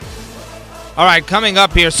All right, coming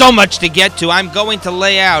up here, so much to get to. I'm going to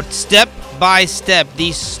lay out step by step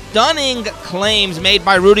the stunning claims made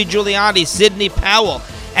by Rudy Giuliani, Sidney Powell,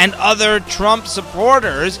 and other Trump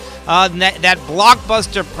supporters, that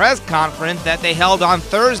blockbuster press conference that they held on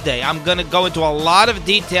Thursday. I'm going to go into a lot of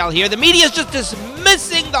detail here. The media is just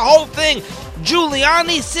dismissing the whole thing.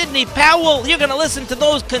 Giuliani, Sidney Powell, you're going to listen to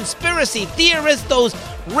those conspiracy theorists, those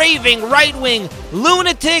raving right-wing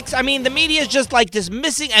lunatics. I mean, the media is just like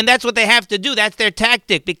dismissing, and that's what they have to do. That's their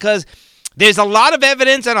tactic, because there's a lot of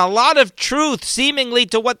evidence and a lot of truth seemingly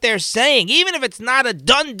to what they're saying, even if it's not a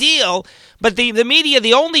done deal. But the media,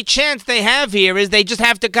 the only chance they have here is they just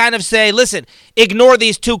have to kind of say, listen, ignore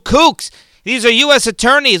these two kooks. These are U.S.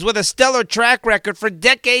 attorneys with a stellar track record for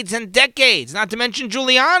decades and decades, not to mention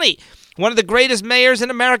Giuliani, one of the greatest mayors in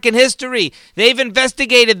American history. They've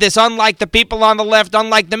investigated this, unlike the people on the left,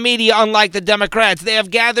 unlike the media, unlike the Democrats. They have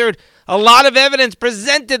gathered a lot of evidence,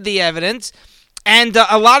 presented the evidence, and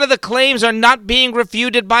a lot of the claims are not being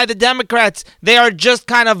refuted by the Democrats. They are just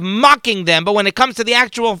kind of mocking them. But when it comes to the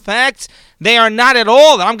actual facts, they are not at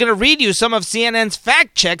all. I'm going to read you some of CNN's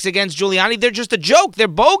fact checks against Giuliani. They're just a joke. They're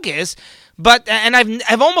bogus. And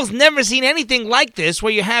I've almost never seen anything like this,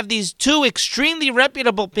 where you have these two extremely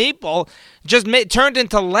reputable people just turned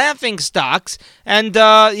into laughing stocks. And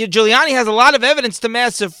Giuliani has a lot of evidence to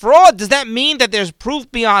massive fraud. Does that mean that there's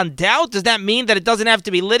proof beyond doubt? Does that mean that it doesn't have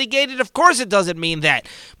to be litigated? Of course it doesn't mean that.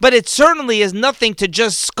 But it certainly is nothing to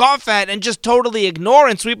just scoff at and just totally ignore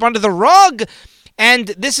and sweep under the rug. And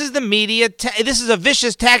this is the media. This is a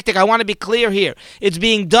vicious tactic. I want to be clear here. It's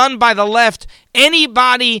being done by the left.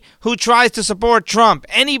 Anybody who tries to support Trump,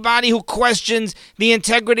 anybody who questions the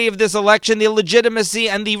integrity of this election, the legitimacy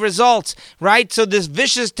and the results, right? So this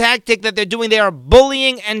vicious tactic that they're doing, they are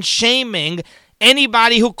bullying and shaming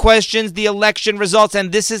anybody who questions the election results.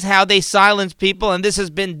 And this is how they silence people. And this has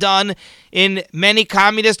been done in many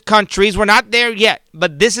communist countries. We're not there yet,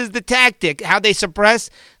 but this is the tactic, how they suppress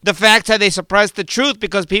the facts, how they suppress the truth,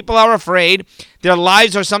 because people are afraid. Their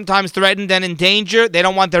lives are sometimes threatened and in danger. They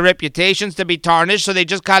don't want their reputations to be tarnished, so they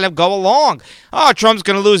just kind of go along. Oh, Trump's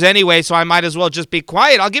going to lose anyway, so I might as well just be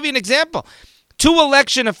quiet. I'll give you an example. Two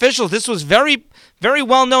election officials, this was very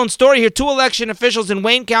well-known story here. Two election officials in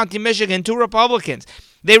Wayne County, Michigan, two Republicans.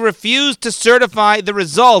 They refused to certify the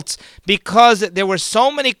results because there were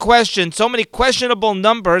so many questions, so many questionable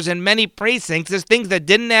numbers in many precincts. There's things that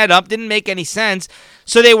didn't add up, didn't make any sense.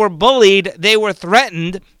 So they were bullied. They were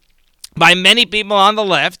threatened by many people on the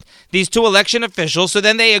left, these two election officials. So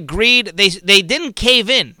then they agreed. They didn't cave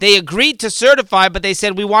in. They agreed to certify, but they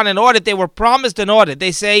said, we want an audit. They were promised an audit.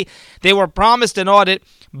 They say they were promised an audit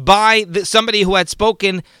by somebody who had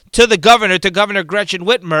spoken to the governor, to Governor Gretchen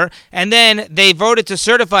Whitmer, and then they voted to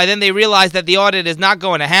certify. Then they realized that the audit is not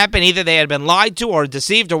going to happen. Either they had been lied to or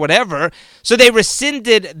deceived or whatever. So they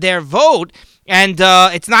rescinded their vote. And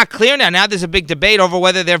it's not clear now. Now there's a big debate over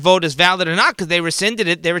whether their vote is valid or not, because they rescinded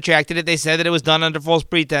it. They retracted it. They said that it was done under false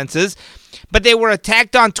pretenses. But they were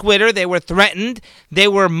attacked on Twitter. They were threatened. They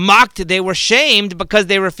were mocked. They were shamed because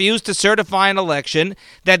they refused to certify an election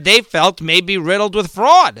that they felt may be riddled with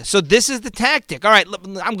fraud. So this is the tactic. All right,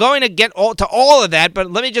 I'm going to get to all of that,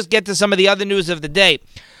 but let me just get to some of the other news of the day.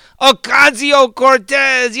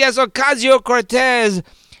 Ocasio-Cortez. Yes, Ocasio-Cortez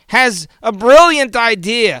has a brilliant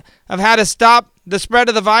idea of how to stop the spread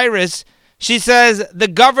of the virus. She says the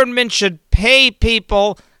government should pay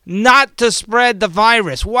people not to spread the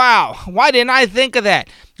virus. Wow, why didn't I think of that?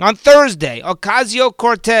 On Thursday,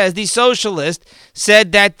 Ocasio-Cortez, the socialist,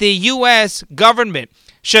 said that the U.S. government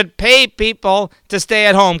should pay people to stay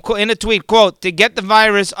at home. In a tweet, quote, to get the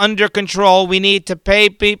virus under control, we need to pay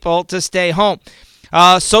people to stay home.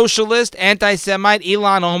 Socialist, anti-Semite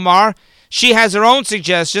Ilhan Omar, she has her own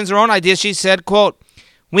suggestions, her own ideas. She said, quote,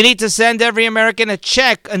 we need to send every American a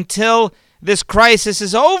check until this crisis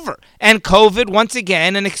is over. And COVID, once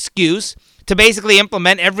again, an excuse to basically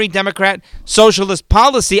implement every Democrat socialist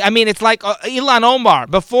policy. I mean, it's like Ilhan Omar,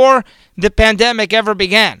 before the pandemic ever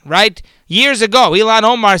began, right? Years ago, Ilhan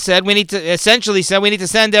Omar said we need to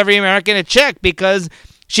send every American a check because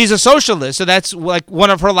she's a socialist. So that's like one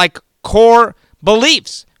of her core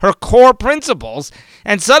beliefs, her core principles.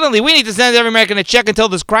 And suddenly we need to send every American a check until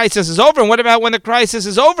this crisis is over. And what about when the crisis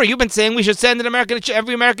is over? You've been saying we should send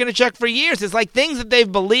every American a check for years. It's like things that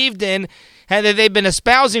they've believed in and that they've been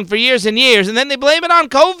espousing for years and years. And then they blame it on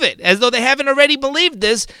COVID as though they haven't already believed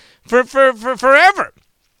this for forever.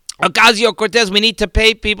 Ocasio-Cortez, we need to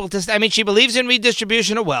pay people to... I mean, she believes in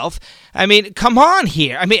redistribution of wealth. I mean, come on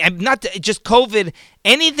here. I mean, not just COVID,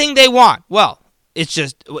 anything they want. Well,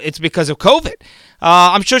 it's because of COVID.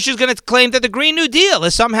 I'm sure she's going to claim that the Green New Deal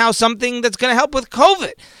is somehow something that's going to help with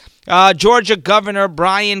COVID. Georgia Governor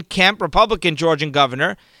Brian Kemp, Republican Georgian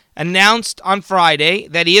governor, announced on Friday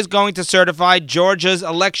that he is going to certify Georgia's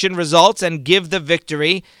election results and give the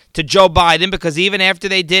victory to Joe Biden, because even after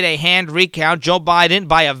they did a hand recount, Joe Biden,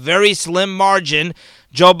 by a very slim margin,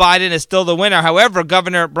 Joe Biden is still the winner. However,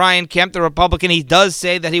 Governor Brian Kemp, the Republican, he does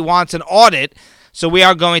say that he wants an audit, so we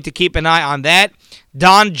are going to keep an eye on that.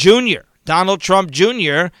 Donald Trump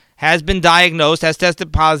Jr., has been diagnosed, has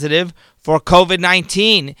tested positive for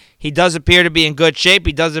COVID-19. He does appear to be in good shape.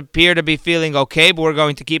 He does appear to be feeling okay, but we're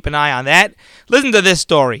going to keep an eye on that. Listen to this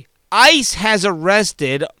story. ICE has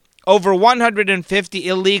arrested over 150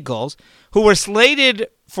 illegals who were slated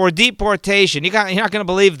for deportation. You're not going to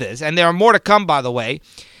believe this, and there are more to come, by the way.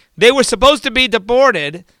 They were supposed to be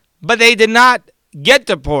deported, but they did not get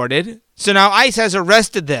deported. So now ICE has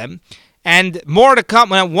arrested them, and more to come.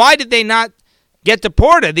 Now, why did they not get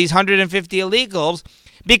deported, these 150 illegals?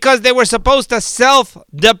 Because they were supposed to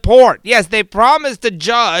self-deport. Yes, they promised the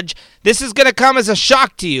judge. This is going to come as a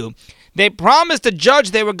shock to you. They promised the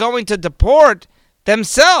judge they were going to deport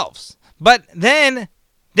themselves. But then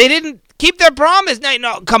they didn't keep their promise.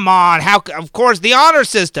 No, come on. Of course, the honor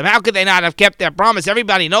system. How could they not have kept their promise?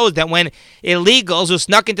 Everybody knows that when illegals who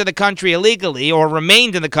snuck into the country illegally or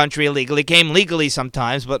remained in the country illegally, came legally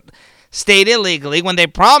sometimes, but stayed illegally, when they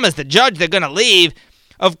promised the judge they're going to leave,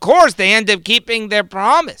 of course, they end up keeping their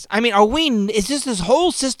promise. I mean, is this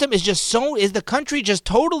whole system is the country just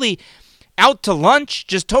totally out to lunch,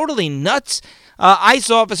 just totally nuts? ICE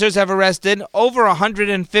officers have arrested over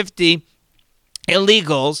 150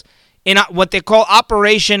 illegals in what they call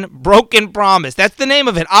Operation Broken Promise. That's the name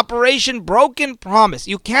of it, Operation Broken Promise.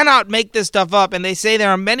 You cannot make this stuff up, and they say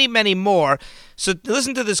there are many, many more. So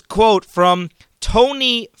listen to this quote from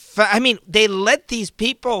Tony. They let these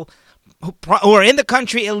people who are in the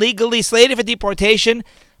country illegally, slated for deportation,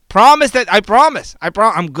 promise that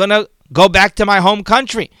I'm gonna go back to my home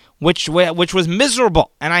country, which was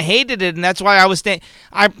miserable, and I hated it, and that's why I was staying.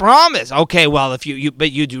 I promise. Okay, well, if you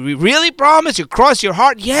do really promise? You cross your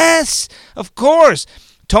heart? Yes, of course.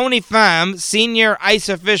 Tony Pham, senior ICE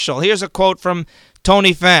official. Here's a quote from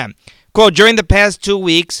Tony Pham. Quote: during the past 2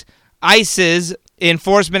 weeks, ICE's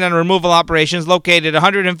enforcement and removal operations located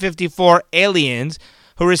 154 aliens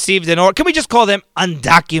who received an order. Can we just call them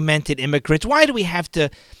undocumented immigrants? Why do we have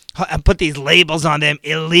to put these labels on them?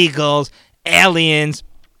 Illegals, aliens,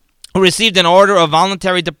 who received an order of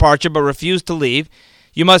voluntary departure but refused to leave.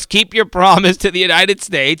 You must keep your promise to the United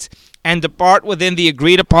States and depart within the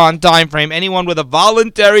agreed-upon time frame. Anyone with a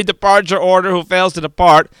voluntary departure order who fails to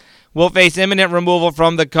depart will face imminent removal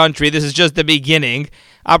from the country. This is just the beginning.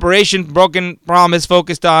 Operation Broken Promise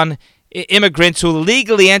focused on immigrants who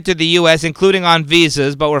legally entered the U.S., including on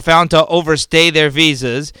visas, but were found to overstay their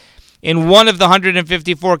visas. In one of the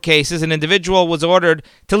 154 cases, an individual was ordered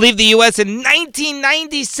to leave the U.S. in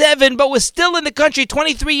 1997, but was still in the country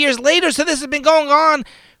 23 years later. So this has been going on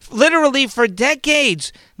literally for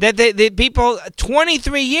decades. That the people,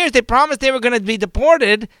 23 years, they promised they were going to be deport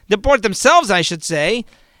themselves, I should say.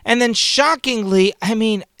 And then shockingly,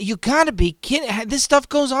 you got to be kidding. This stuff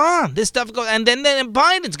goes on. And then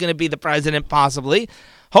Biden's going to be the president, possibly.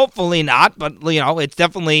 Hopefully not, but, it's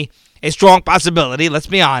definitely a strong possibility, let's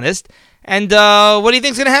be honest. And what do you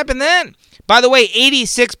think's going to happen then? By the way,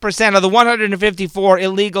 86% of the 154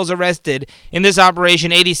 illegals arrested in this operation,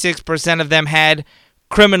 86% of them had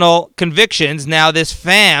criminal convictions. Now, this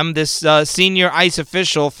Pham, this senior ICE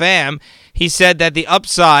official, Pham, he said that the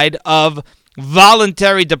upside of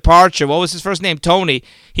voluntary departure, what was his first name? Tony.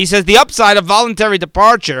 He says the upside of voluntary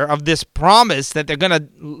departure, of this promise that they're going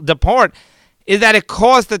to deport, is that it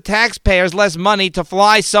costs the taxpayers less money to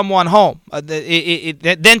fly someone home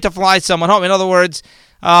than to fly someone home. In other words,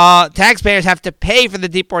 taxpayers have to pay for the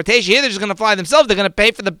deportation. Here they're just going to fly themselves. They're going to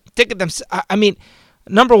pay for the ticket themselves.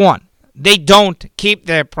 Number one, they don't keep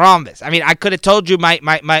their promise. I could have told you, my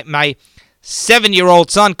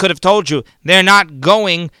 7-year-old son could have told you they're not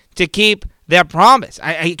going to keep their promise.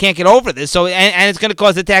 I can't get over this. So, and it's going to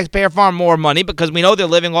cost the taxpayer far more money, because we know they're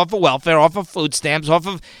living off of welfare, off of food stamps, off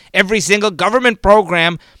of every single government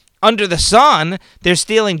program under the sun. They're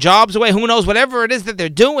stealing jobs away. Who knows? Whatever it is that they're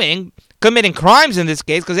doing, committing crimes in this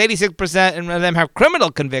case, because 86% of them have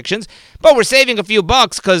criminal convictions. But we're saving a few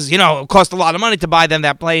bucks because, it cost a lot of money to buy them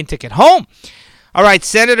that plane ticket home. All right,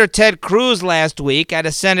 Senator Ted Cruz last week at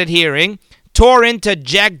a Senate hearing tore into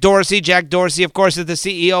Jack Dorsey. Jack Dorsey, of course, is the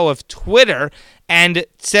CEO of Twitter, and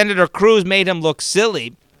Senator Cruz made him look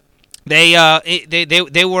silly.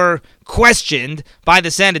 They were questioned by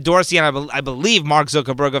the Senate, Dorsey and I believe Mark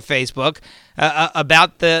Zuckerberg of Facebook,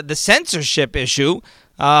 about the censorship issue,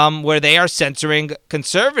 where they are censoring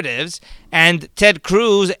conservatives. And Ted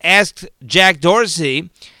Cruz asked Jack Dorsey,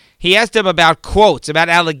 he asked him about quotes, about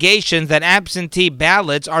allegations that absentee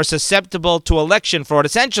ballots are susceptible to election fraud.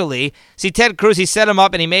 Essentially, see, Ted Cruz, he set him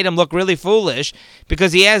up and he made him look really foolish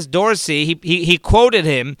because he asked Dorsey, he quoted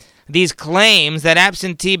him, these claims that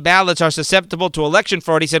absentee ballots are susceptible to election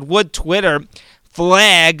fraud. He said, would Twitter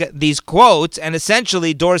flag these quotes? And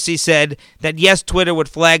essentially, Dorsey said that yes, Twitter would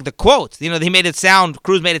flag the quotes. Cruz made it sound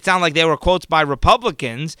like they were quotes by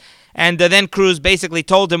Republicans. And then Cruz basically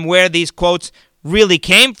told him where these quotes really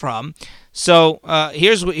came from. So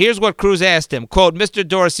here's what Cruz asked him. Quote, Mr.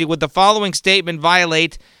 Dorsey, would the following statement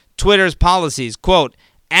violate Twitter's policies? Quote,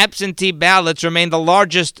 absentee ballots remain the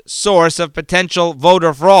largest source of potential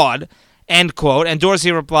voter fraud, end quote. And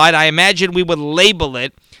Dorsey replied, I imagine we would label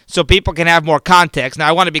it so people can have more context. Now,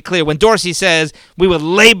 I want to be clear. When Dorsey says we would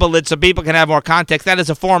label it so people can have more context, that is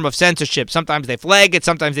a form of censorship. Sometimes they flag it.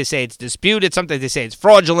 Sometimes they say it's disputed. Sometimes they say it's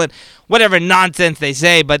fraudulent. Whatever nonsense they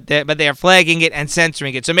say, but they are flagging it and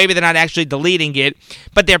censoring it. So maybe they're not actually deleting it,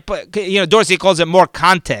 but Dorsey calls it more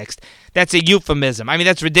context. That's a euphemism. I mean,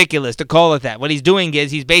 that's ridiculous to call it that. What he's doing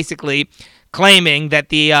is he's basically claiming that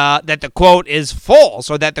the quote is false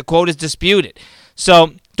or that the quote is disputed.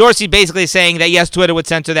 So Dorsey basically saying that, yes, Twitter would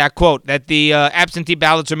censor that quote, that the absentee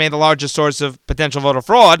ballots remain the largest source of potential voter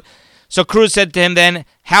fraud. So Cruz said to him then,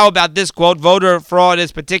 how about this quote? Voter fraud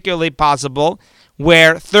is particularly possible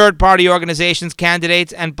where third-party organizations,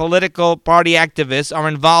 candidates, and political party activists are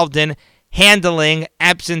involved in handling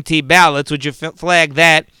absentee ballots. Would you flag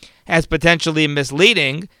that as potentially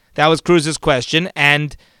misleading? That was Cruz's question.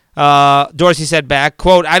 And Dorsey said back,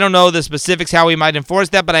 quote, I don't know the specifics how we might enforce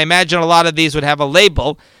that, but I imagine a lot of these would have a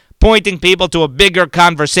label pointing people to a bigger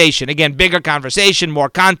conversation. Again, bigger conversation, more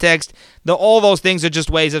context. All those things are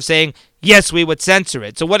just ways of saying, yes, we would censor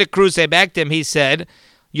it. So what did Cruz say back to him? He said,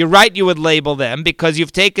 you're right, you would label them because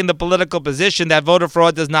you've taken the political position that voter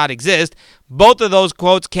fraud does not exist. Both of those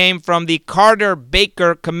quotes came from the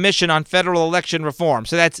Carter-Baker Commission on Federal Election Reform.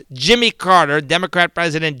 So that's Jimmy Carter, Democrat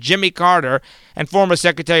President Jimmy Carter, and former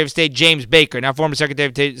Secretary of State James Baker. Now, former Secretary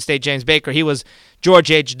of State James Baker, he was George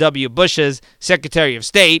H.W. Bush's Secretary of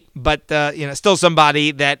State, but still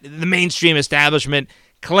somebody that the mainstream establishment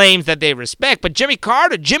claims that they respect. But Jimmy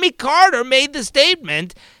Carter made the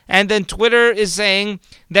statement, and then Twitter is saying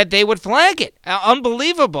that they would flag it.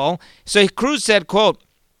 Unbelievable. So Cruz said, quote,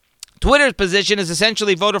 Twitter's position is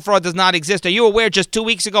essentially voter fraud does not exist. Are you aware just 2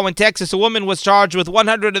 weeks ago in Texas, a woman was charged with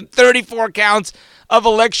 134 counts of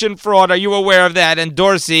election fraud? Are you aware of that? And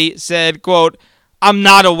Dorsey said, quote, I'm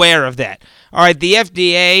not aware of that. All right, the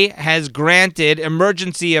FDA has granted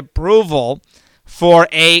emergency approval for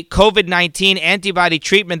a COVID-19 antibody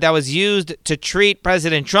treatment that was used to treat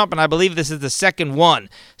President Trump, and I believe this is the second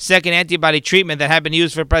antibody treatment that had been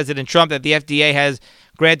used for President Trump that the FDA has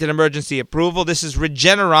granted emergency approval. This is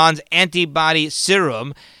Regeneron's antibody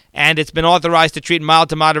serum, and it's been authorized to treat mild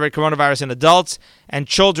to moderate coronavirus in adults and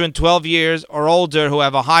children 12 years or older who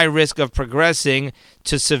have a high risk of progressing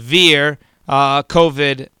to severe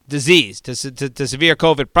COVID disease, to severe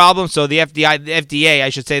COVID problems. So the FDA, I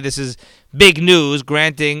should say, this is big news,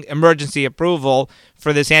 granting emergency approval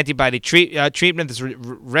for this antibody treatment, this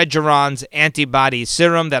Regeneron's antibody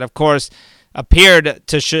serum that, of course, appeared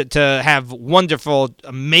to have wonderful,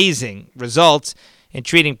 amazing results in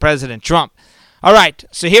treating President Trump. All right,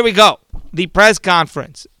 so here we go. The press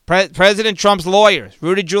conference. President Trump's lawyers,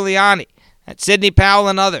 Rudy Giuliani, Sidney Powell,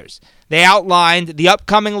 and others, they outlined the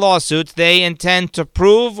upcoming lawsuits they intend to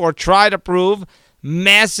prove or try to prove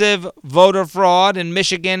massive voter fraud in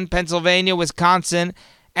Michigan, Pennsylvania, Wisconsin,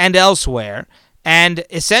 and elsewhere. And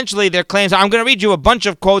essentially their claims, I'm going to read you a bunch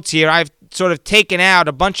of quotes here. I've sort of taken out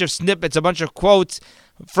a bunch of snippets, a bunch of quotes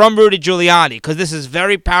from Rudy Giuliani, because this is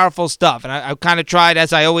very powerful stuff. And I've kind of tried,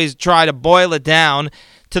 as I always try, to boil it down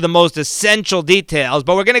to the most essential details.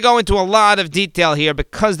 But we're going to go into a lot of detail here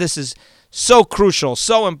because this is so crucial,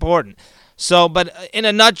 so important. But in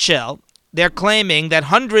a nutshell, they're claiming that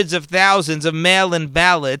hundreds of thousands of mail-in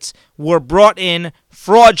ballots were brought in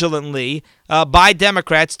fraudulently by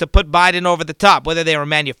Democrats to put Biden over the top, whether they were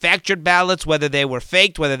manufactured ballots, whether they were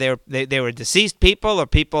faked, whether they were deceased people or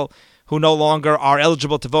people who no longer are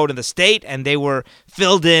eligible to vote in the state, and they were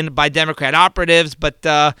filled in by Democrat operatives, but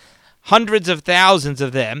hundreds of thousands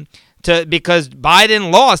of them, because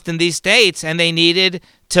Biden lost in these states, and they needed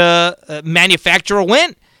to manufacture a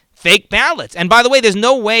win. Fake ballots. And by the way, there's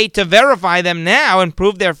no way to verify them now and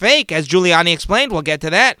prove they're fake, as Giuliani explained. We'll get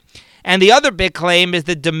to that. And the other big claim is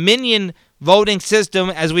the Dominion voting system,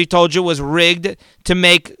 as we told you, was rigged to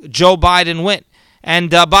make Joe Biden win.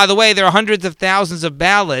 And by the way, there are hundreds of thousands of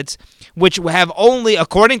ballots which have only,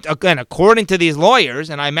 according to these lawyers,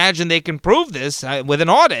 and I imagine they can prove this with an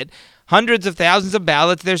audit, hundreds of thousands of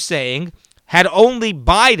ballots, they're saying, had only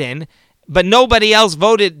Biden, but nobody else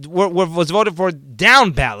was voted for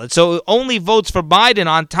down ballot. So only votes for Biden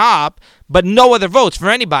on top, but no other votes for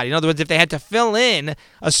anybody. In other words, if they had to fill in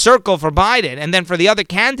a circle for Biden, and then for the other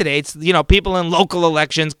candidates, people in local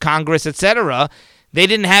elections, Congress, etc., they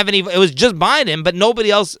didn't have any. It was just Biden, but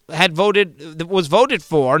nobody else was voted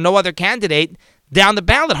for, no other candidate down the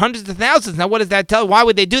ballot, hundreds of thousands. Now, what does that tell? Why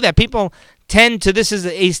would they do that? People tend to, this is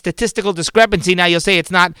a statistical discrepancy. Now, you'll say it's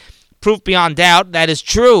not proof beyond doubt. That is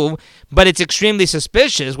true, but it's extremely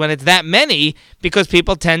suspicious when it's that many, because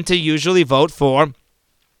people tend to usually vote for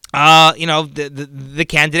the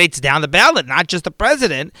candidates down the ballot, not just the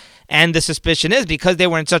president. And the suspicion is because they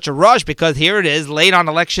were in such a rush, because here it is late on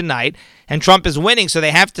election night and Trump is winning, so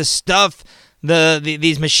they have to stuff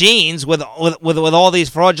these machines with all these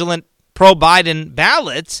fraudulent pro-Biden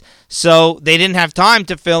ballots, so they didn't have time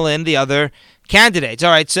to fill in the other candidates.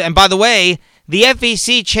 All right, so, and by the way, the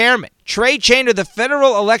FEC chairman, Trey Channer, the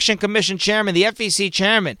Federal Election Commission chairman, the FEC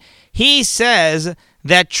chairman, he says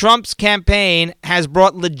that Trump's campaign has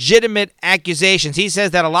brought legitimate accusations. He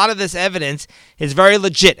says that a lot of this evidence is very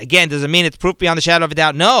legit. Again, does it mean it's proof beyond the shadow of a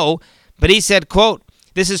doubt? No. But he said, quote,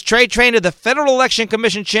 this is Trey Channer, the Federal Election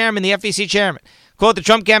Commission chairman, the FEC chairman. Quote, the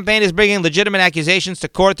Trump campaign is bringing legitimate accusations to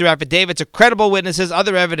court through affidavits of credible witnesses,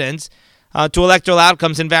 other evidence to electoral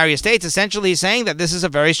outcomes in various states. Essentially, he's saying that this is a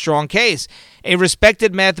very strong case. A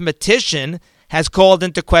respected mathematician has called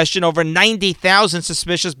into question over 90,000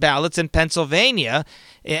 suspicious ballots in Pennsylvania.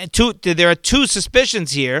 There are two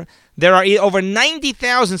suspicions here. There are over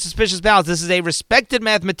 90,000 suspicious ballots. This is a respected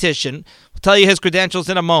mathematician. We'll tell you his credentials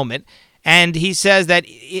in a moment. And he says that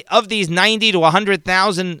of these 90 to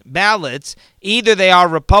 100,000 ballots, either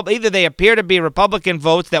they appear to be Republican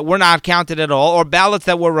votes that were not counted at all, or ballots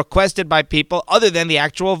that were requested by people other than the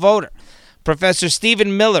actual voter. Professor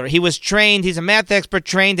Stephen Miller, he's a math expert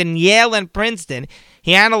trained in Yale and Princeton.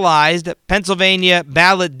 He analyzed Pennsylvania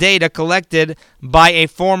ballot data collected by a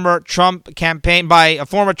former Trump campaign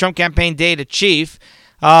data chief.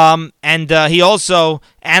 And he also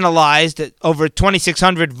analyzed over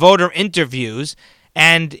 2,600 voter interviews,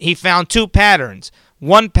 and he found two patterns.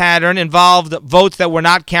 One pattern involved votes that were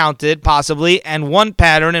not counted, possibly, and one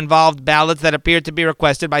pattern involved ballots that appeared to be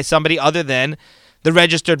requested by somebody other than the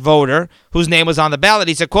registered voter whose name was on the ballot.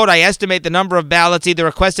 He said, quote, I estimate the number of ballots either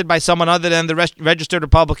requested by someone other than the registered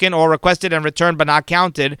Republican or requested and returned but not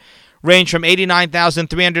counted range from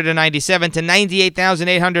 89,397 to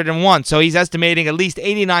 98,801. So he's estimating at least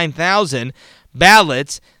 89,000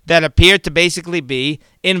 ballots that appear to basically be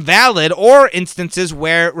invalid, or instances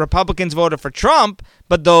where Republicans voted for Trump,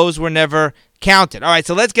 but those were never counted. All right,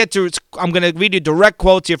 so let's get to, I'm going to read you direct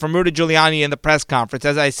quotes here from Rudy Giuliani in the press conference.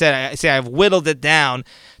 As I said, I've whittled it down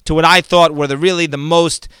to what I thought were the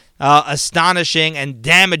most astonishing and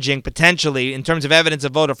damaging, potentially, in terms of evidence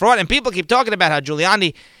of voter fraud. And people keep talking about how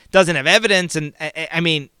Giuliani doesn't have evidence, and I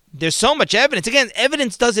mean, there's so much evidence. Again,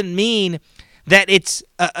 evidence doesn't mean that it's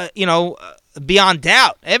beyond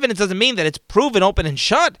doubt. Evidence doesn't mean that it's proven, open, and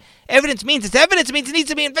shut. Evidence means it's evidence. It means it needs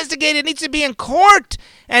to be investigated. It needs to be in court.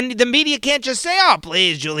 And the media can't just say, oh,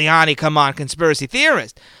 please, Giuliani, come on, conspiracy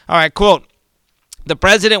theorist. All right, quote, the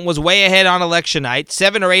president was way ahead on election night,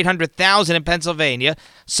 700,000 or 800,000 in Pennsylvania.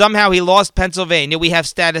 Somehow he lost Pennsylvania. We have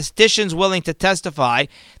statisticians willing to testify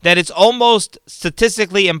that it's almost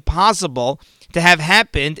statistically impossible to have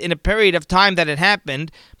happened in a period of time that it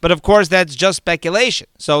happened, but of course that's just speculation.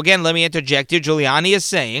 So again, let me interject here. Giuliani is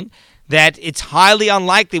saying that it's highly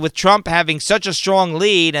unlikely, with Trump having such a strong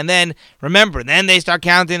lead, and then remember, then they start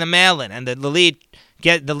counting the mail-in, and the lead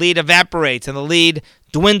evaporates and the lead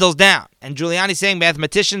dwindles down. And Giuliani saying,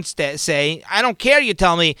 mathematicians say, I don't care, you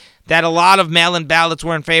tell me that a lot of mail-in ballots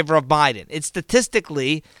were in favor of Biden. It's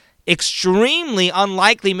statistically extremely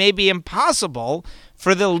unlikely, maybe impossible,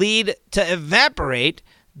 for the lead to evaporate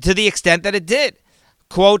to the extent that it did.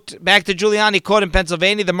 Quote, back to Giuliani, quote, in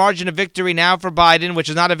Pennsylvania, the margin of victory now for Biden, which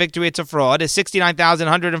is not a victory, it's a fraud, is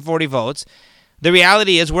 69,140 votes. The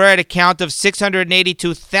reality is we're at a count of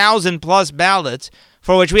 682,000 plus ballots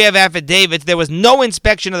for which we have affidavits. There was no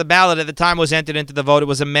inspection of the ballot at the time it was entered into the vote. It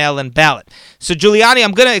was a mail-in ballot. So Giuliani,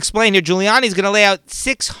 I'm going to explain here. Giuliani's going to lay out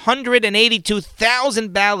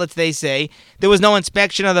 682,000 ballots, they say. There was no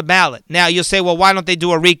inspection of the ballot. Now, you'll say, well, why don't they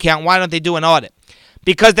do a recount? Why don't they do an audit?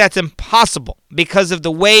 because that's impossible because of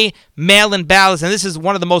the way mail-in ballots, and this is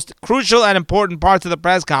one of the most crucial and important parts of the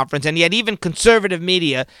press conference, and yet even conservative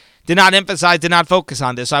media did not emphasize, did not focus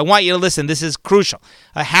on this. So I want you to listen. This is crucial.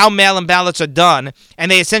 How mail-in ballots are done,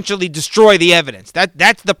 and they essentially destroy the evidence.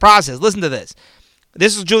 That's the process. Listen to this.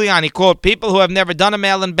 This is Giuliani, quote, "People who have never done a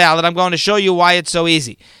mail-in ballot, I'm going to show you why it's so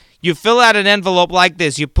easy. You fill out an envelope like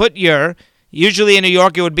this. You put usually in New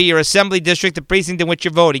York, it would be your assembly district, the precinct in which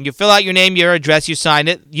you're voting. You fill out your name, your address, you sign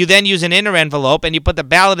it. You then use an inner envelope, and you put the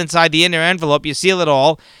ballot inside the inner envelope. You seal it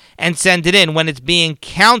all and send it in. When it's being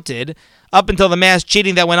counted, up until the mass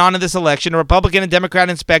cheating that went on in this election, a Republican and Democrat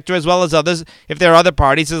inspector, as well as others, if there are other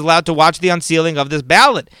parties, is allowed to watch the unsealing of this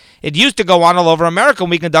ballot. It used to go on all over America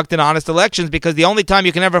when we conducted honest elections, because the only time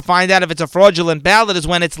you can ever find out if it's a fraudulent ballot is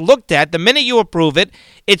when it's looked at. The minute you approve it,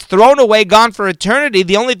 it's thrown away, gone for eternity.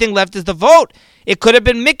 The only thing left is the vote. It could have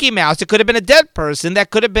been Mickey Mouse. It could have been a dead person.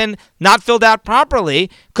 That could have been not filled out properly.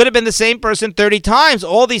 Could have been the same person 30 times.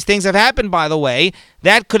 All these things have happened, by the way.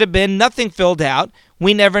 That could have been nothing filled out.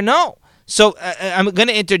 We never know. So I'm going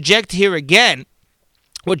to interject here again.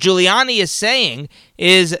 What Giuliani is saying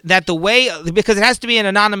is that the way, because it has to be an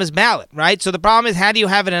anonymous ballot, right? So the problem is, how do you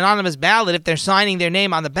have an anonymous ballot if they're signing their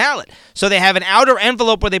name on the ballot? So they have an outer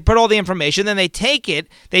envelope where they put all the information, then they take the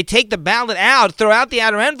ballot out, throw out the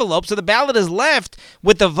outer envelope, so the ballot is left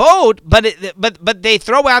with the vote, but they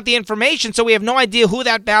throw out the information, so we have no idea who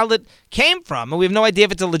that ballot came from, and we have no idea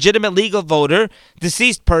if it's a legitimate legal voter,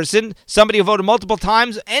 deceased person, somebody who voted multiple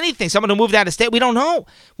times, anything, someone who moved out of state. We don't know.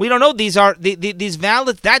 These are these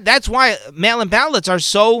ballots. That's why mail-in ballots are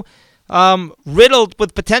so riddled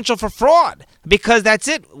with potential for fraud, because that's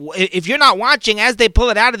it. If you're not watching as they pull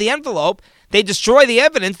it out of the envelope, they destroy the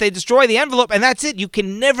evidence, they destroy the envelope, and that's it. You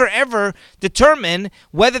can never, ever determine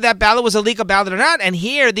whether that ballot was a legal ballot or not. And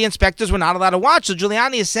here, the inspectors were not allowed to watch. So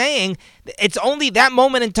Giuliani is saying it's only that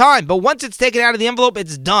moment in time. But once it's taken out of the envelope,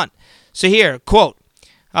 it's done. So here, quote,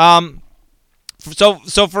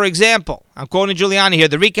 So, for example, I'm quoting Giuliani here,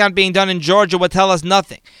 the recount being done in Georgia will tell us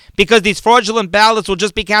nothing, because these fraudulent ballots will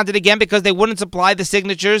just be counted again because they wouldn't supply the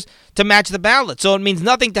signatures to match the ballot. So it means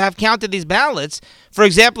nothing to have counted these ballots. For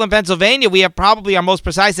example, in Pennsylvania, we have probably our most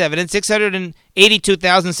precise evidence.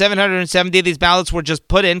 682,770 of these ballots were just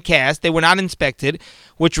put in, cast. They were not inspected,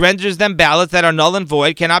 which renders them ballots that are null and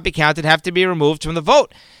void, cannot be counted, have to be removed from the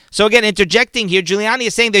vote. So again, interjecting here, Giuliani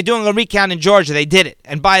is saying they're doing a recount in Georgia. They did it,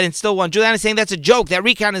 and Biden still won. Giuliani is saying that's a joke. That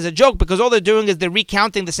recount is a joke because all they're doing is they're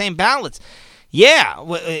recounting the same ballots. Yeah,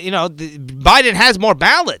 Biden has more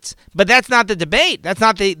ballots, but that's not the debate. That's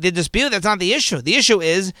not the dispute. That's not the issue. The issue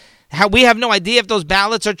is how we have no idea if those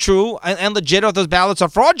ballots are true and legit, or if those ballots are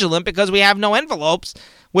fraudulent, because we have no envelopes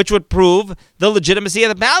which would prove the legitimacy of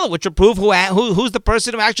the ballot, which would prove who's the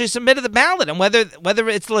person who actually submitted the ballot, and whether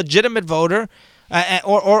it's a legitimate voter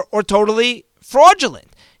or totally fraudulent.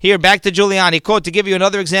 Here, back to Giuliani. Quote, to give you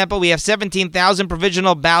another example, we have 17,000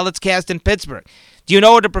 provisional ballots cast in Pittsburgh. Do you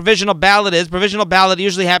know what a provisional ballot is? Provisional ballot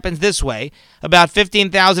usually happens this way. About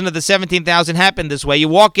 15,000 of the 17,000 happen this way. You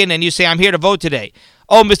walk in and you say, I'm here to vote today.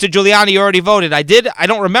 Oh, Mr. Giuliani, you already voted. I did? I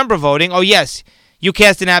don't remember voting. Oh, yes. You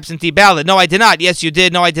cast an absentee ballot. No, I did not. Yes, you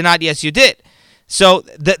did. No, I did not. Yes, you did. So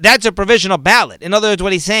that's a provisional ballot. In other words,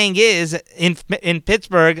 what he's saying is, in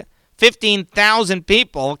Pittsburgh, 15,000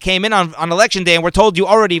 people came in on election day and were told you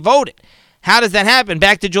already voted. How does that happen?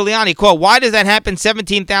 Back to Giuliani. Quote, why does that happen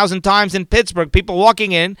 17,000 times in Pittsburgh? People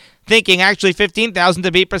walking in thinking, actually 15,000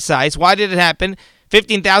 to be precise. Why did it happen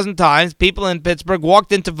 15,000 times? People in Pittsburgh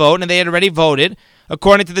walked in to vote and they had already voted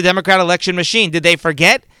according to the Democrat election machine. Did they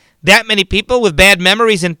forget? That many people with bad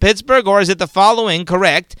memories in Pittsburgh? Or is it the following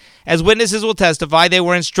correct? As witnesses will testify, they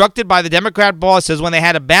were instructed by the Democrat bosses when they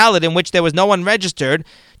had a ballot in which there was no one registered,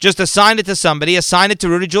 just assign it to somebody, assign it to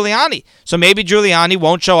Rudy Giuliani. So maybe Giuliani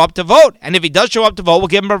won't show up to vote. And if he does show up to vote, we'll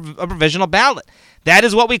give him a provisional ballot. That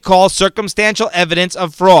is what we call circumstantial evidence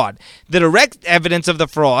of fraud. The direct evidence of the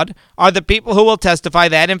fraud are the people who will testify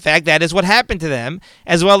that, in fact, that is what happened to them,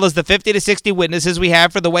 as well as the 50 to 60 witnesses we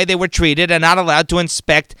have for the way they were treated and not allowed to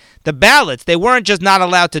inspect the ballots. They weren't just not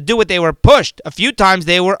allowed to do it, they were pushed. A few times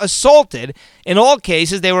they were assaulted. In all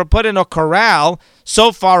cases, they were put in a corral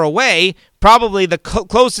so far away, probably the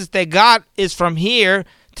closest they got is from here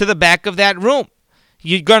to the back of that room.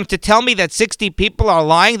 You're going to tell me that 60 people are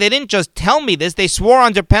lying? They didn't just tell me this. They swore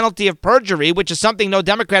under penalty of perjury, which is something no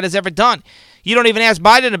Democrat has ever done. You don't even ask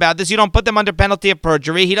Biden about this. You don't put them under penalty of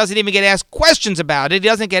perjury. He doesn't even get asked questions about it. He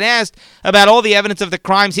doesn't get asked about all the evidence of the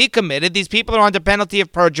crimes he committed. These people are under penalty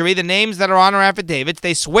of perjury. The names that are on our affidavits,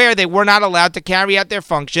 they swear they were not allowed to carry out their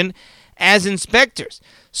function as inspectors.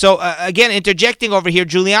 So, again, interjecting over here,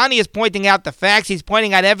 Giuliani is pointing out the facts. He's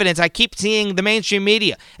pointing out evidence. I keep seeing the mainstream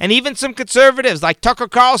media and even some conservatives like Tucker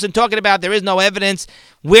Carlson talking about there is no evidence.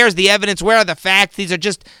 Where's the evidence? Where are the facts? These are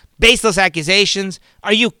just baseless accusations.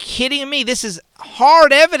 Are you kidding me? This is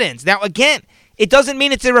hard evidence. Now, again, it doesn't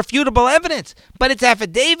mean it's irrefutable evidence, but it's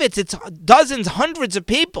affidavits. It's dozens, hundreds of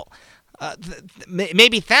people.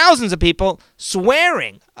 Maybe thousands of people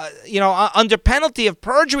swearing, under penalty of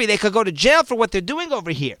perjury. They could go to jail for what they're doing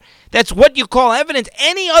over here. That's what you call evidence.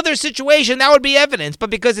 Any other situation, that would be evidence.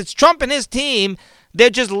 But because it's Trump and his team,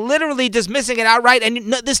 they're just literally dismissing it outright.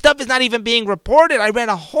 And this stuff is not even being reported. I read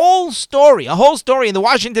a whole story in the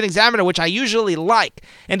Washington Examiner, which I usually like,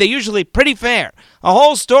 and they're usually pretty fair. A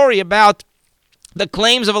whole story about the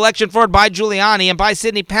claims of election fraud by Giuliani and by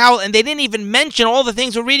Sidney Powell, and they didn't even mention all the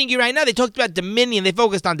things we're reading you right now. They talked about Dominion. They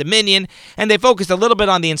focused on Dominion, and they focused a little bit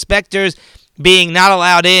on the inspectors being not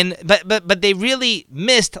allowed in, but they really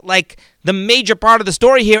missed like the major part of the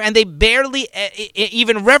story here, and they barely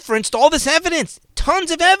even referenced all this evidence.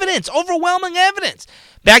 Tons of evidence, overwhelming evidence.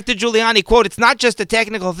 Back to Giuliani, quote, "It's not just a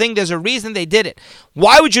technical thing. There's a reason they did it.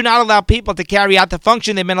 Why would you not allow people to carry out the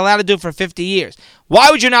function they've been allowed to do for 50 years?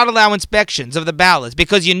 Why would you not allow inspections of the ballots?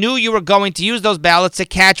 Because you knew you were going to use those ballots to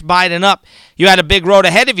catch Biden up. You had a big road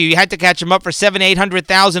ahead of you. You had to catch him up for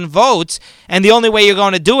 800,000 votes, and the only way you're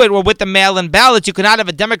going to do it were with the mail-in ballots. You could not have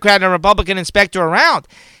a Democrat and a Republican inspector around.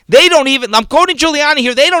 They don't even, I'm quoting Giuliani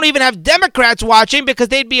here, they don't even have Democrats watching because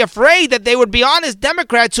they'd be afraid that they would be honest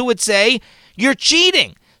Democrats who would say, you're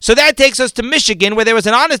cheating." So that takes us to Michigan, where there was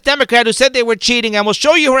an honest Democrat who said they were cheating, and we'll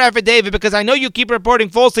show you her affidavit because I know you keep reporting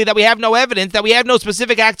falsely that we have no evidence, that we have no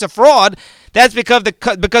specific acts of fraud. That's because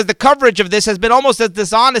the coverage of this has been almost as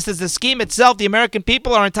dishonest as the scheme itself. The American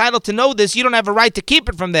people are entitled to know this. You don't have a right to keep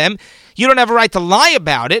it from them. You don't have a right to lie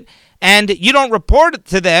about it. And you don't report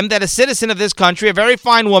to them that a citizen of this country, a very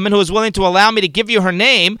fine woman who is willing to allow me to give you her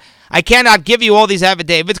name, I cannot give you all these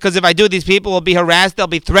affidavits because if I do, these people will be harassed, they'll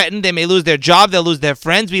be threatened, they may lose their job, they'll lose their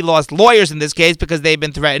friends. We lost lawyers in this case because they've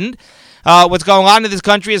been threatened. What's going on in this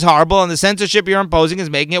country is horrible, and the censorship you're imposing is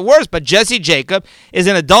making it worse. But Jessie Jacob is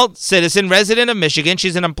an adult citizen, resident of Michigan.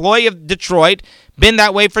 She's an employee of Detroit, been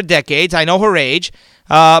that way for decades. I know her age.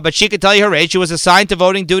 But she could tell you her age. She was assigned to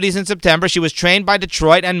voting duties in September. She was trained by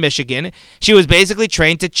Detroit and Michigan. She was basically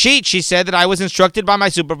trained to cheat. She said that I was instructed by my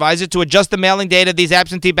supervisor to adjust the mailing date of these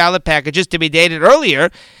absentee ballot packages to be dated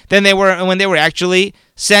earlier than they were when they were actually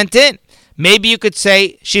sent in. Maybe you could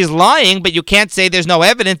say she's lying, but you can't say there's no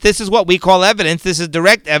evidence. This is what we call evidence. This is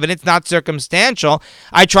direct evidence, not circumstantial.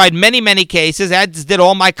 I tried many, many cases, as did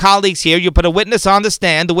all my colleagues here. You put a witness on the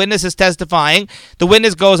stand. The witness is testifying. The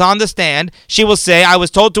witness goes on the stand. She will say, I was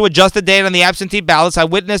told to adjust the date on the absentee ballots. I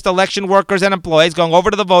witnessed election workers and employees going over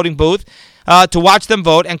to the voting booth to watch them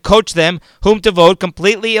vote and coach them whom to vote.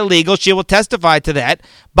 Completely illegal. She will testify to that.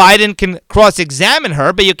 Biden can cross-examine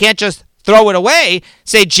her, but you can't just throw it away,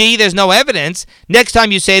 say, gee, there's no evidence. Next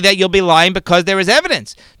time you say that, you'll be lying because there is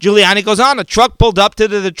evidence. Giuliani goes on, a truck pulled up to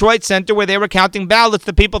the Detroit Center where they were counting ballots.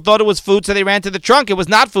 The people thought it was food, so they ran to the trunk. It was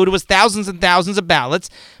not food. It was thousands and thousands of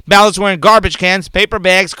ballots. Ballots were in garbage cans, paper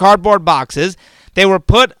bags, cardboard boxes. They were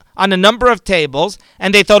put on a number of tables,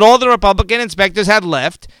 and they thought all the Republican inspectors had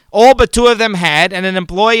left. All but two of them had, and an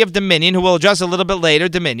employee of Dominion, who we'll address a little bit later,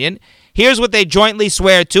 Dominion. Here's what they jointly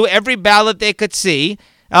swear to. Every ballot they could see,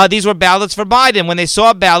 these were ballots for Biden. When they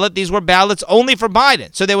saw a ballot, these were ballots only for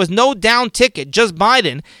Biden. So there was no down ticket, just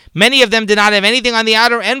Biden. Many of them did not have anything on the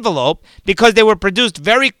outer envelope because they were produced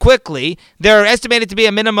very quickly. They're estimated to be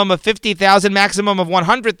a minimum of 50,000, maximum of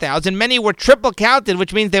 100,000. Many were triple counted,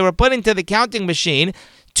 which means they were put into the counting machine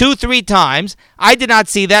 2-3 times. I did not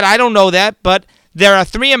see that. I don't know that, but there are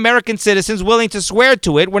 3 American citizens willing to swear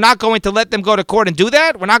to it. We're not going to let them go to court and do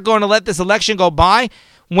that. We're not going to let this election go by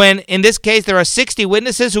when, in this case, there are 60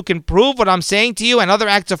 witnesses who can prove what I'm saying to you and other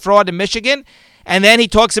acts of fraud in Michigan. And then he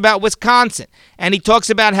talks about Wisconsin. And he talks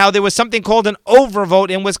about how there was something called an overvote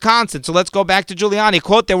in Wisconsin. So let's go back to Giuliani.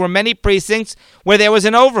 Quote, there were many precincts where there was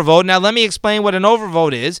an overvote. Now, let me explain what an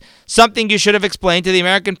overvote is. Something you should have explained to the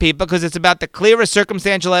American people because it's about the clearest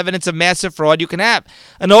circumstantial evidence of massive fraud you can have.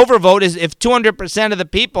 An overvote is if 200% of the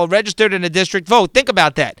people registered in a district vote. Think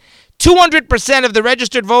about that. 200% of the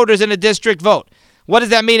registered voters in a district vote. What does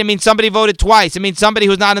that mean? It means somebody voted twice. It means somebody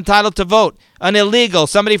who's not entitled to vote, an illegal,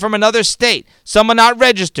 somebody from another state, someone not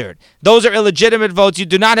registered. Those are illegitimate votes. You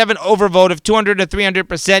do not have an overvote of 200 to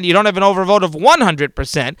 300%. You don't have an overvote of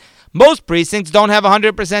 100%. Most precincts don't have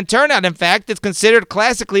 100% turnout. In fact, it's considered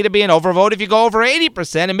classically to be an overvote if you go over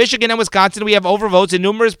 80%. In Michigan and Wisconsin, we have overvotes in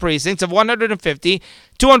numerous precincts of 150,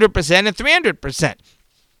 200%, and 300%.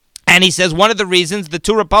 And he says one of the reasons the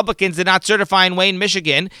two Republicans did not certify in Wayne,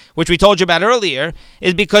 Michigan, which we told you about earlier,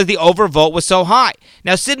 is because the overvote was so high.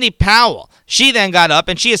 Now, Sidney Powell, she then got up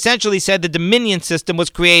and she essentially said the Dominion system was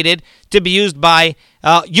created to be used by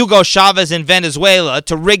Hugo Chavez in Venezuela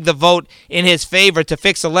to rig the vote in his favor to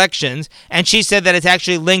fix elections. And she said that it's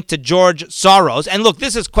actually linked to George Soros. And look,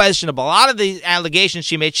 this is questionable. A lot of the allegations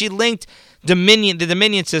she made, she linked the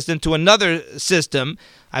Dominion system to another system.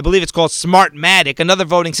 I believe it's called Smartmatic, another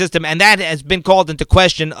voting system, and that has been called into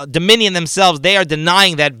question. Dominion themselves, they are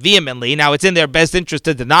denying that vehemently. Now, it's in their best interest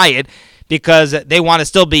to deny it because they want to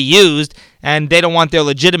still be used, and they don't want their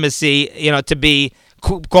legitimacy, to be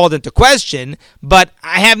called into question. But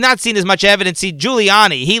I have not seen as much evidence. See,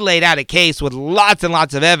 Giuliani, he laid out a case with lots and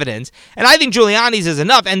lots of evidence, and I think Giuliani's is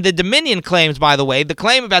enough. And the Dominion claims, by the way, the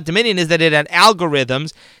claim about Dominion is that it had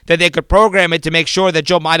algorithms that they could program it to make sure that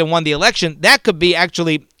Joe Biden won the election. That could be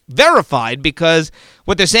actually verified, because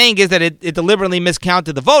what they're saying is that it deliberately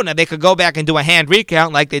miscounted the vote. Now, they could go back and do a hand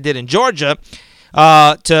recount like they did in Georgia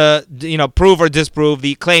to prove or disprove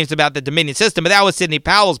the claims about the Dominion system. But that was Sidney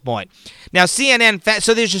Powell's point. Now, CNN,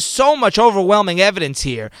 so there's just so much overwhelming evidence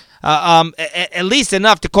here, at least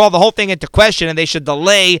enough to call the whole thing into question, and they should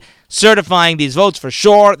delay certifying these votes for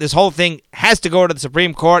sure. This whole thing has to go to the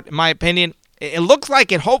Supreme Court, in my opinion. It looks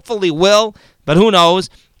like it hopefully will, but who knows?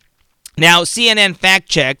 Now, CNN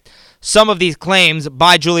fact-checked some of these claims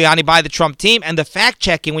by Giuliani, by the Trump team, and the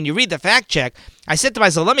fact-checking, when you read the fact-check, I said to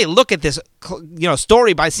myself, let me look at this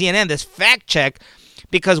story by CNN, this fact-check,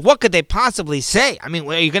 because what could they possibly say? I mean,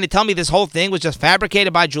 are you going to tell me this whole thing was just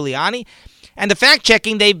fabricated by Giuliani? And the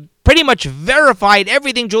fact-checking, they pretty much verified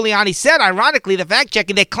everything Giuliani said. Ironically, the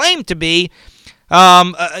fact-checking, they claimed to be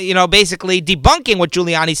basically debunking what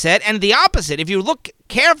Giuliani said, and the opposite. If you look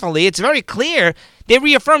carefully, it's very clear they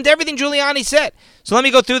reaffirmed everything Giuliani said. So let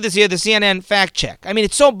me go through this here, the CNN fact check. I mean,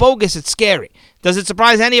 it's so bogus, it's scary. Does it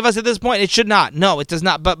surprise any of us at this point? It should not. No, it does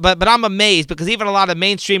not. But I'm amazed because even a lot of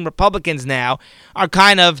mainstream Republicans now are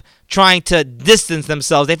kind of trying to distance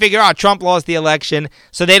themselves. They figure out Trump lost the election,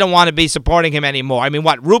 so they don't want to be supporting him anymore. I mean,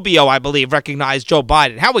 Rubio, I believe, recognized Joe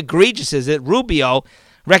Biden. How egregious is it? Rubio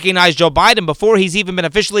recognized Joe Biden before he's even been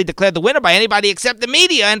officially declared the winner by anybody except the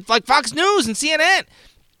media and like Fox News and CNN.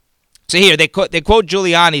 So here, they quote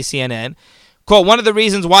Giuliani, CNN. Quote, one of the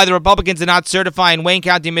reasons why the Republicans did not certify in Wayne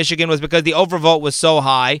County, Michigan was because the overvote was so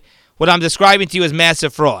high. What I'm describing to you is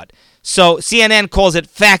massive fraud. So CNN calls it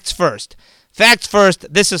facts first. Facts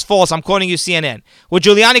first, this is false. I'm quoting you CNN. What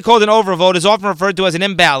Giuliani called an overvote is often referred to as an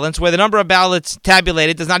imbalance, where the number of ballots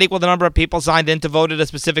tabulated does not equal the number of people signed in to vote at a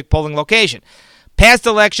specific polling location. Past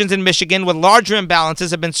elections in Michigan with larger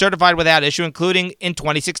imbalances have been certified without issue, including in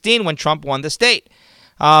 2016 when Trump won the state.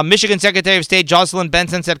 Michigan Secretary of State Jocelyn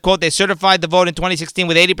Benson said, quote, they certified the vote in 2016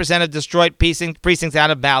 with 80% of destroyed precincts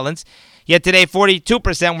out of balance. Yet today,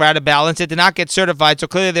 42% were out of balance. It did not get certified, so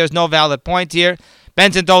clearly there's no valid point here.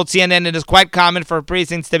 Benson told CNN it is quite common for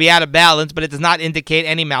precincts to be out of balance, but it does not indicate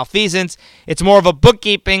any malfeasance. It's more of a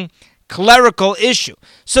bookkeeping, clerical issue.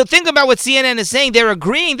 So think about what CNN is saying. They're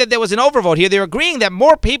agreeing that there was an overvote here. They're agreeing that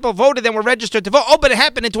more people voted than were registered to vote. Oh, but it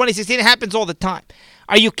happened in 2016. It happens all the time.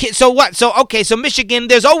 Are you kidding? So what? So Michigan,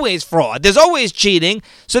 there's always fraud. There's always cheating.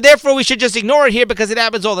 So therefore, we should just ignore it here because it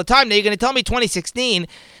happens all the time. Now, you're going to tell me 2016,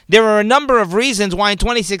 there are a number of reasons why in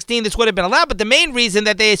 2016 this would have been allowed, but the main reason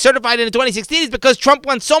that they certified it in 2016 is because Trump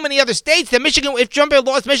won so many other states that Michigan, if Trump had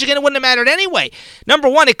lost Michigan, it wouldn't have mattered anyway. Number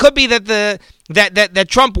one, it could be that that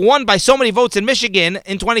Trump won by so many votes in Michigan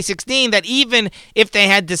in 2016 that even if they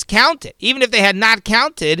had discounted, even if they had not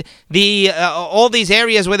counted the all these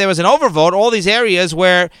areas where there was an overvote, all these areas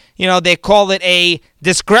where they call it a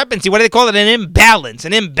discrepancy. What do they call it? An imbalance.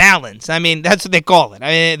 An imbalance. I mean, that's what they call it.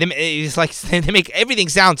 I mean, it's like they make everything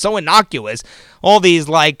sound so innocuous. All these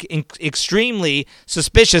like extremely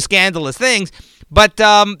suspicious, scandalous things. But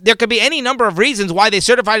there could be any number of reasons why they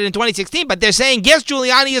certified it in 2016. But they're saying, yes,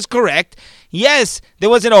 Giuliani is correct. Yes, there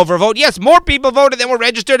was an overvote. Yes, more people voted than were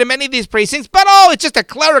registered in many of these precincts. But, it's just a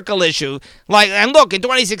clerical issue. And look, in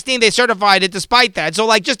 2016, they certified it despite that.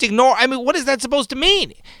 So, just ignore. I mean, what is that supposed to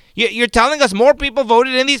mean? You're telling us more people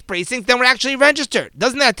voted in these precincts than were actually registered.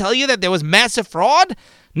 Doesn't that tell you that there was massive fraud?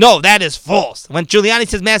 No, that is false. When Giuliani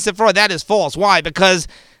says massive fraud, that is false. Why? Because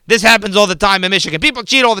this happens all the time in Michigan. People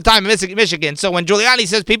cheat all the time in Michigan. So when Giuliani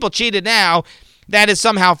says people cheated now, that is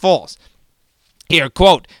somehow false. Here,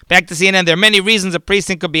 quote, back to CNN, there are many reasons a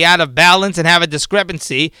precinct could be out of balance and have a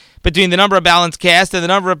discrepancy between the number of ballots cast and the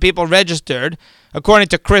number of people registered, according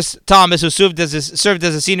to Chris Thomas, who served as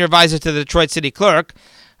a senior advisor to the Detroit City Clerk.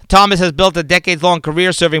 Thomas has built a decades-long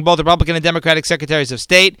career serving both Republican and Democratic secretaries of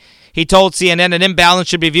state. He told CNN an imbalance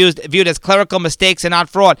should be viewed as clerical mistakes and not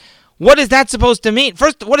fraud. What is that supposed to mean?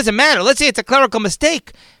 First, what does it matter? Let's say it's a clerical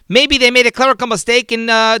mistake. Maybe they made a clerical mistake in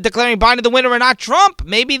declaring Biden the winner and not Trump.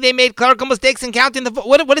 Maybe they made clerical mistakes in counting the vote.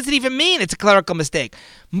 What does it even mean? It's a clerical mistake.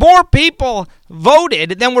 More people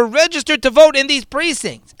voted than were registered to vote in these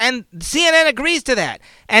precincts. And CNN agrees to that.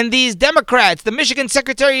 And these Democrats, the Michigan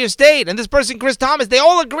Secretary of State, and this person, Chris Thomas, they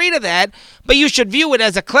all agree to that. But you should view it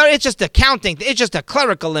as it's just a counting. It's just a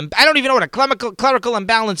clerical. I don't even know what a clerical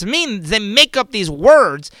imbalance means. They make up these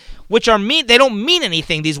words which they don't mean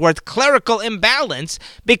anything, these words, clerical imbalance,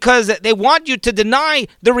 because they want you to deny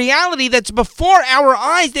the reality that's before our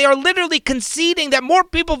eyes. They are literally conceding that more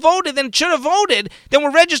people voted than should have voted, than were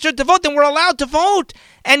registered to vote, than were allowed to vote.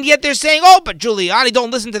 And yet they're saying, oh, but Giuliani, don't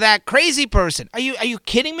listen to that crazy person. Are you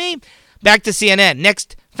kidding me? Back to CNN.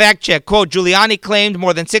 Next fact check. Quote, Giuliani claimed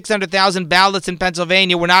more than 600,000 ballots in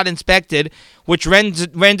Pennsylvania were not inspected, which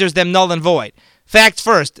renders them null and void. Facts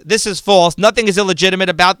first, this is false. Nothing is illegitimate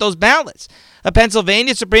about those ballots. A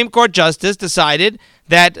Pennsylvania Supreme Court justice decided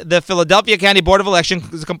that the Philadelphia County Board of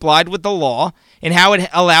Elections complied with the law in how it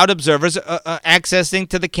allowed observers accessing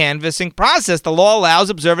to the canvassing process. The law allows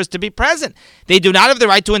observers to be present. They do not have the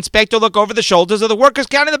right to inspect or look over the shoulders of the workers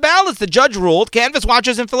counting the ballots. The judge ruled canvass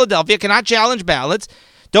watchers in Philadelphia cannot challenge ballots,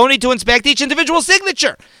 don't need to inspect each individual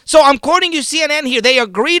signature. So I'm quoting you CNN here. They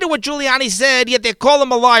agree to what Giuliani said, yet they call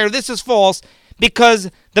him a liar. This is false, because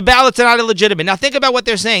the ballots are not illegitimate. Now think about what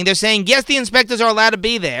they're saying. They're saying, yes, the inspectors are allowed to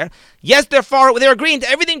be there. Yes, they're agreeing to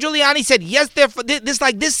everything Giuliani said. Yes, this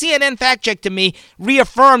CNN fact check to me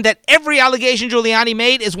reaffirmed that every allegation Giuliani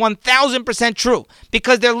made is 1,000% true,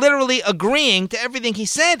 because they're literally agreeing to everything he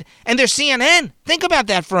said, and they're CNN. Think about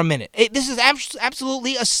that for a minute. This is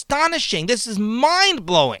absolutely astonishing. This is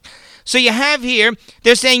mind-blowing. So you have here,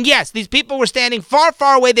 they're saying, yes, these people were standing far,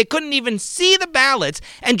 far away. They couldn't even see the ballots.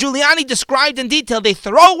 And Giuliani described in detail, they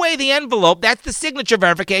throw away the envelope. That's the signature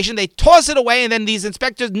verification. They toss it away, and then these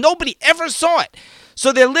inspectors, nobody ever saw it.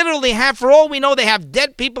 So they literally have, for all we know, they have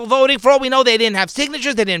dead people voting. For all we know, they didn't have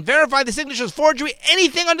signatures. They didn't verify the signatures, forgery.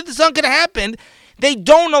 Anything under the sun could have happened. They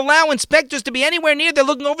don't allow inspectors to be anywhere near. They're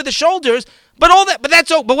looking over the shoulders. But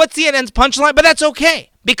what's CNN's punchline? But that's okay,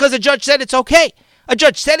 because the judge said it's okay. A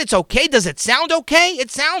judge said it's okay. Does it sound okay?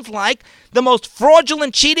 It sounds like the most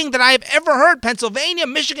fraudulent cheating that I have ever heard. Pennsylvania,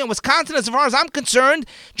 Michigan, Wisconsin, as far as I'm concerned,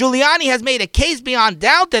 Giuliani has made a case beyond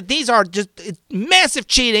doubt that these are just massive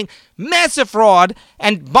cheating, massive fraud,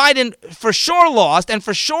 and Biden for sure lost, and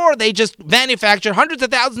for sure they just manufactured hundreds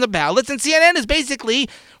of thousands of ballots, and CNN is basically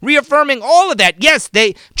reaffirming all of that. Yes,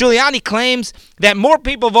 Giuliani claims that more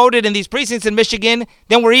people voted in these precincts in Michigan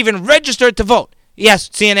than were even registered to vote. Yes,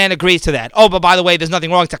 CNN agrees to that. Oh, but by the way, there's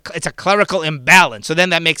nothing wrong. It's a clerical imbalance. So then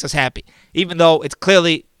that makes us happy, even though it's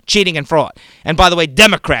clearly cheating and fraud. And by the way,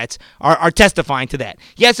 Democrats are testifying to that.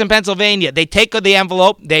 Yes, in Pennsylvania, they take the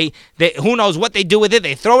envelope. They who knows what they do with it.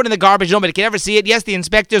 They throw it in the garbage. Nobody can ever see it. Yes, the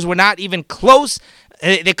inspectors were not even close.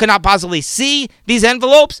 They could not possibly see these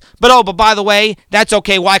envelopes. But by the way, that's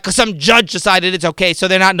okay. Why? Because some judge decided it's okay, so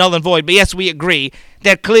they're not null and void. But yes, we agree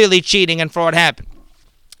that clearly cheating and fraud happened.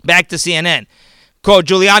 Back to CNN. Quote,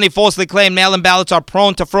 Giuliani falsely claimed mail-in ballots are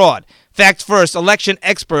prone to fraud. Facts first, election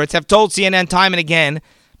experts have told CNN time and again,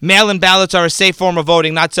 mail-in ballots are a safe form of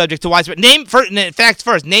voting, not subject to widespread. Facts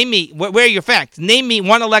first, name me, where are your facts? Name me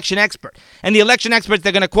one election expert. And the election experts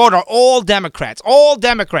they're going to quote are all Democrats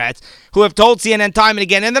who have told CNN time and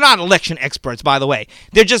again, and they're not election experts, by the way.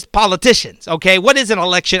 They're just politicians, okay? What is an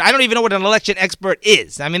election? I don't even know what an election expert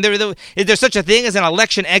is. I mean, is there such a thing as an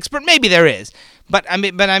election expert? Maybe there is. But I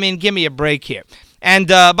mean, give me a break here. And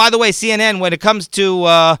by the way, CNN, when it comes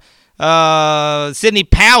to Sidney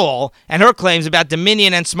Powell and her claims about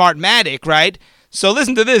Dominion and Smartmatic, right? So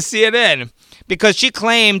listen to this, CNN, because she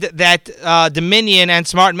claimed that Dominion and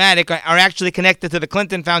Smartmatic are actually connected to the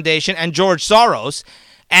Clinton Foundation and George Soros.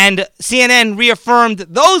 And CNN reaffirmed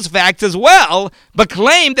those facts as well, but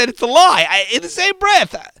claimed that it's a lie. In the same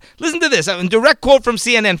breath, listen to this. A direct quote from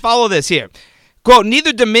CNN. Follow this here. Quote,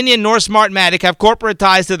 neither Dominion nor Smartmatic have corporate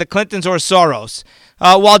ties to the Clintons or Soros.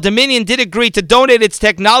 While Dominion did agree to donate its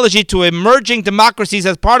technology to emerging democracies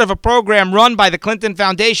as part of a program run by the Clinton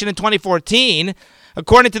Foundation in 2014,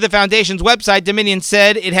 according to the foundation's website, Dominion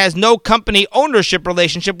said it has no company ownership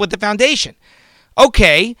relationship with the foundation.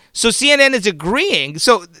 Okay, so CNN is agreeing.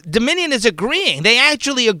 So Dominion is agreeing. They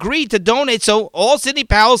actually agreed to donate. So all Sidney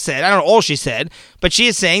Powell said, I don't know all she said, but she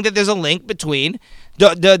is saying that there's a link between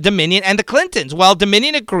the Dominion and the Clintons. Well,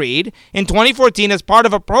 Dominion agreed in 2014 as part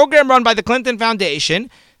of a program run by the Clinton Foundation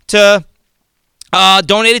to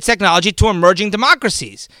donate its technology to emerging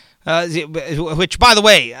democracies. Which, by the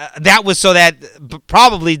way, that was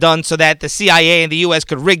probably done so that the CIA and the U.S.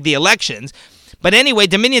 could rig the elections. But anyway,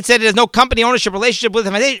 Dominion said it has no company ownership relationship with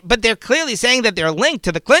them, but they're clearly saying that they're linked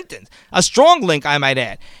to the Clintons. A strong link, I might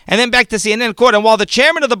add. And then back to CNN, quote, and while the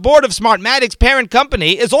chairman of the board of Smartmatic's parent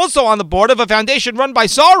company is also on the board of a foundation run by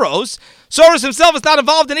Soros, Soros himself is not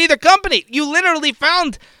involved in either company. You literally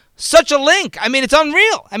found such a link. I mean, it's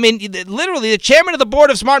unreal. I mean, literally, the chairman of the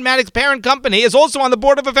board of Smartmatic's parent company is also on the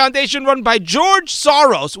board of a foundation run by George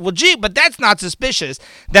Soros. Well, gee, but that's not suspicious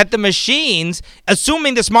that the machines,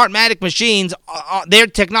 assuming the Smartmatic machines, their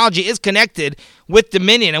technology is connected with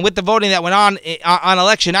Dominion and with the voting that went on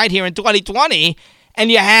election night here in 2020,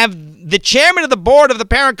 and you have the chairman of the board of the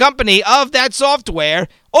parent company of that software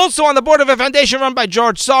also on the board of a foundation run by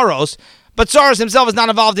George Soros. But Soros himself is not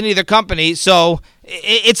involved in either company, so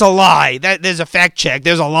it's a lie. There's a fact check.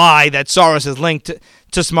 There's a lie that Soros is linked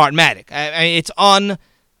to Smartmatic. I mean, it's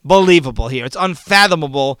unbelievable here. It's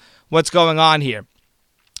unfathomable what's going on here.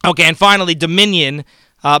 Okay, and finally, Dominion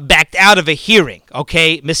backed out of a hearing,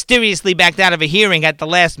 okay? Mysteriously backed out of a hearing at the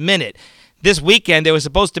last minute. This weekend, there was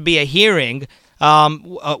supposed to be a hearing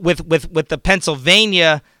with the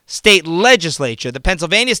Pennsylvania state legislature. The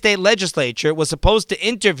Pennsylvania state legislature was supposed to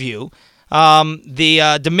interview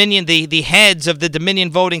the Dominion, the heads of the Dominion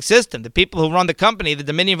voting system, the people who run the company, the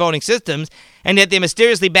Dominion voting systems, and yet they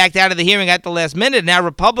mysteriously backed out of the hearing at the last minute. Now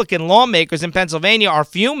Republican lawmakers in Pennsylvania are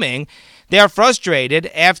fuming. They are frustrated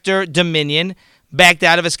after Dominion backed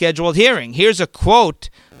out of a scheduled hearing. Here's a quote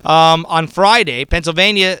on Friday.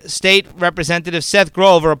 Pennsylvania State Representative Seth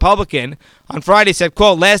Grove, a Republican, on Friday said,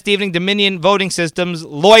 quote, last evening Dominion voting systems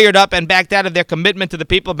lawyered up and backed out of their commitment to the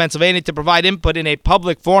people of Pennsylvania to provide input in a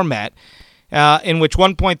public format in which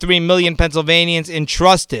 1.3 million Pennsylvanians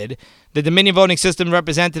entrusted. The Dominion voting system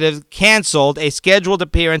representatives canceled a scheduled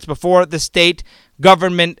appearance before the state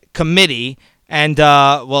government committee. And,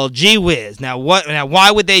 well, gee whiz. Now,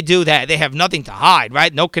 why would they do that? They have nothing to hide,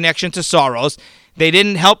 right? No connection to Soros. They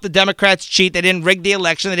didn't help the Democrats cheat. They didn't rig the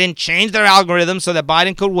election. They didn't change their algorithm so that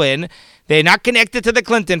Biden could win. They're not connected to the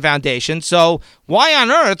Clinton Foundation. So why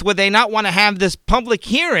on earth would they not want to have this public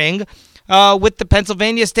hearing with the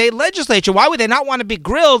Pennsylvania state legislature? Why would they not want to be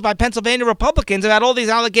grilled by Pennsylvania Republicans about all these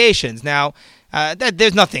allegations? Now,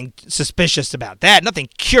 there's nothing suspicious about that, nothing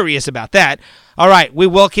curious about that. All right, we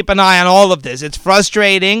will keep an eye on all of this. It's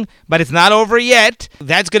frustrating, but it's not over yet.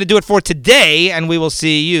 That's going to do it for today, and we will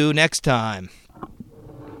see you next time.